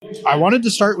I wanted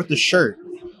to start with the shirt.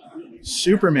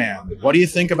 Superman. What do you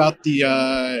think about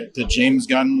the James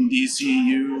Gunn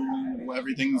DCU?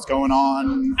 Everything's going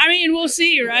on. I mean, we'll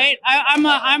see, right? I'm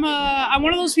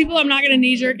one of those people. I'm not going to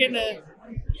knee jerk into.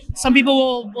 Some people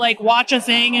will like watch a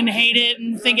thing and hate it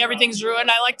and think everything's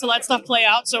ruined. I like to let stuff play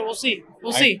out, so we'll see.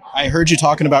 We'll see. I heard you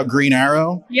talking about Green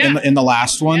Arrow in the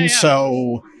last one. Yeah.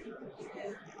 So,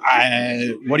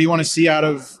 what do you want to see out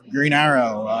of Green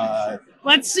Arrow?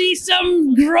 Let's see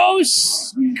some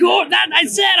gross gore. That I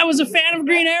said I was a fan of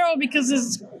Green Arrow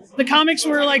because the comics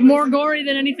were like more gory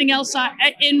than anything else that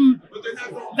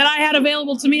I had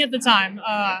available to me at the time.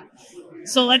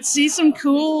 So let's see some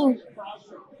cool.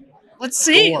 Let's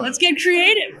see. Gore. Let's get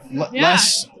creative.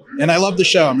 Less, and I love the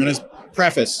show. I'm going to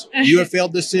preface. You have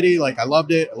failed this city. Like, I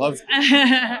loved it. I love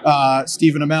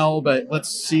Stephen Amell, but let's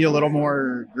see a little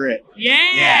more grit.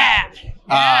 Yeah.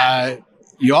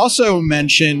 You also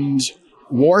mentioned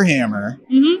Warhammer.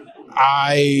 Mm-hmm.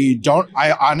 I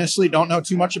honestly don't know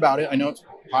too much about it. I know it's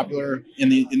popular in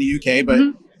the UK, but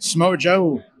Smo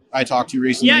Joe I talked to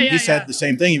recently, he said the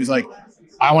same thing. He was like,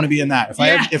 I want to be in that.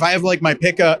 If I have like my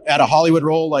pick at a Hollywood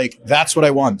role, like that's what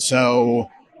I want. So,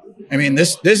 I mean,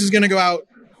 this is going to go out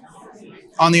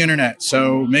on the internet.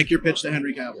 So make your pitch to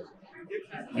Henry Cavill.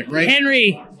 Like, right?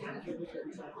 Henry,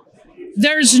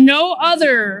 there's no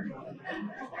other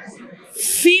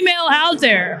female out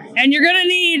there, and you're going to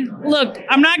need, look,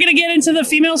 I'm not going to get into the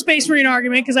female Space Marine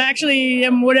argument because I actually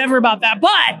am whatever about that,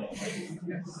 but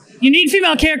you need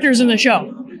female characters in the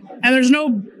show. And there's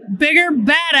no bigger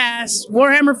badass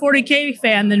Warhammer 40K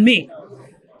fan than me.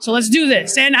 So let's do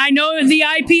this. And I know the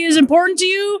IP is important to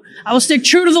you. I will stick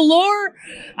true to the lore.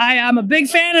 I'm a big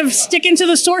fan of sticking to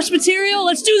the source material.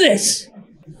 Let's do this.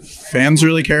 Fans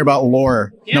really care about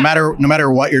lore, no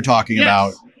matter what you're talking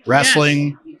about.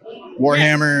 Wrestling,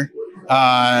 Warhammer,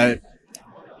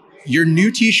 your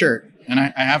new T-shirt, and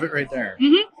I have it right there.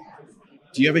 Mm-hmm.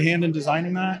 Do you have a hand in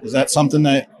designing that? Is that something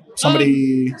that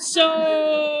somebody...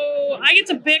 So I get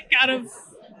to pick out of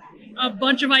a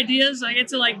bunch of ideas. I get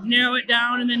to like narrow it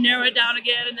down and then narrow it down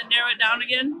again and then narrow it down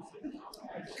again.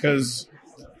 Because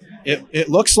it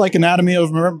looks like Anatomy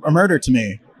of a Murder to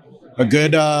me. A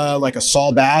good, like a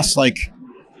Saul Bass, like,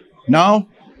 no,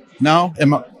 I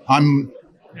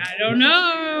don't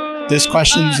know. This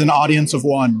question's an audience of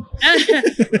one.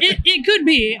 It could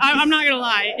be. I'm not going to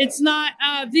lie. It's not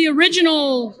the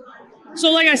original.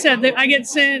 So like I said, I get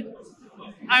sent.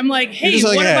 I'm like, hey,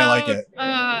 what about, I like it.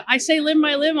 I say limb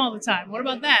by limb all the time. What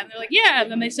about that? And they're like, yeah.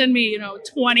 And then they send me,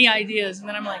 20 ideas. And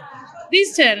then I'm like,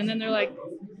 these 10. And then they're like,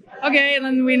 okay. And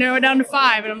then we narrow it down to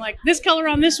 5. And I'm like, this color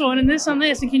on this one and this on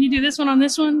this. And can you do this one on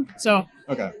this one? So.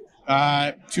 Okay.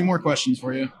 2 more questions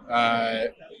for you.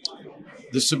 The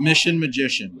Submission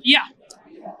Magician. Yeah.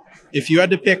 If you had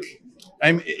to pick,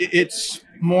 it's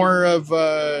more of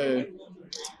a,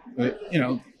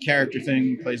 character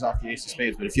thing, plays off the Ace of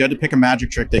Spades. But if you had to pick a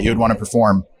magic trick that you would want to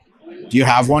perform, do you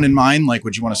have one in mind? Like,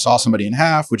 would you want to saw somebody in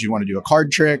half? Would you want to do a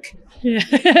card trick? Yeah.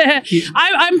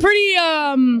 I'm pretty,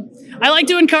 I like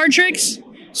doing card tricks.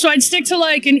 So I'd stick to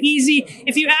like an easy,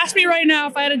 if you ask me right now,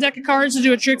 if I had a deck of cards to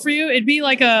do a trick for you, it'd be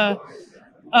like a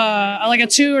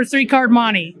 2 or 3 card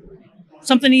Monty.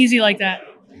 Something easy like that.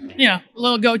 A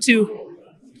little go-to.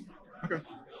 Okay.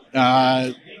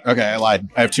 Okay, I lied.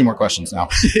 I have 2 more questions now.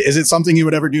 Is it something you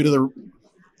would ever do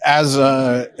as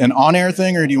an on-air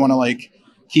thing, or do you want to like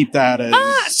keep that as?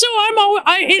 So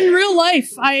in real life,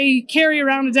 I carry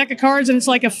around a deck of cards, and it's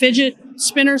like a fidget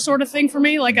spinner sort of thing for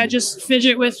me. Like I just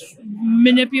fidget with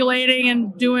manipulating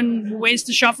and doing ways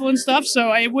to shuffle and stuff. So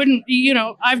I wouldn't,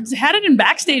 I've had it in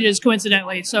backstages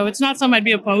coincidentally. So it's not something I'd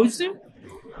be opposed to.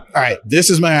 All right,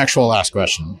 this is my actual last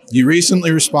question. You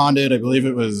recently responded, I believe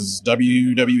it was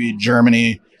WWE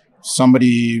Germany.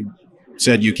 Somebody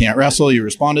said you can't wrestle. You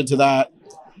responded to that.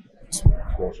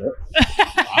 Bullshit.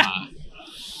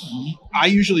 I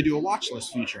usually do a watch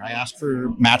list feature. I ask for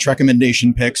match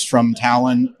recommendation picks from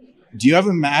talent. Do you have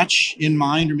a match in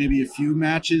mind, or maybe a few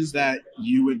matches that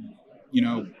you would,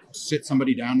 sit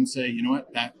somebody down and say, you know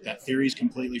what, that theory is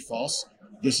completely false.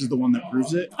 This is the one that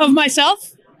proves it? Of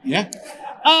myself? Yeah.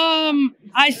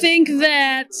 I think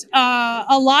that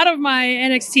a lot of my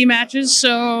NXT matches,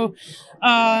 so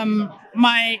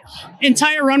my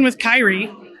entire run with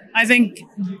Kyrie, I think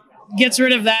gets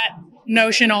rid of that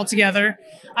notion altogether.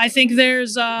 I think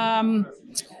there's I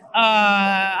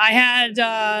had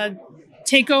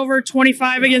TakeOver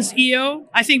 25 against Io.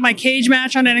 I think my cage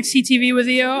match on NXT TV with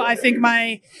Io. I think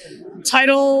my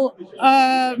title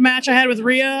match I had with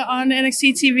Rhea on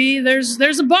NXT TV.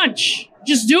 There's a bunch.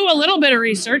 Just do a little bit of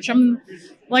research. I'm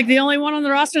like the only one on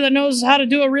the roster that knows how to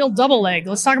do a real double leg.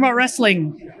 Let's talk about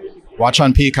wrestling. Watch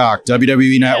on Peacock,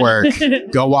 WWE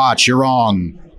Network. Go watch. You're wrong.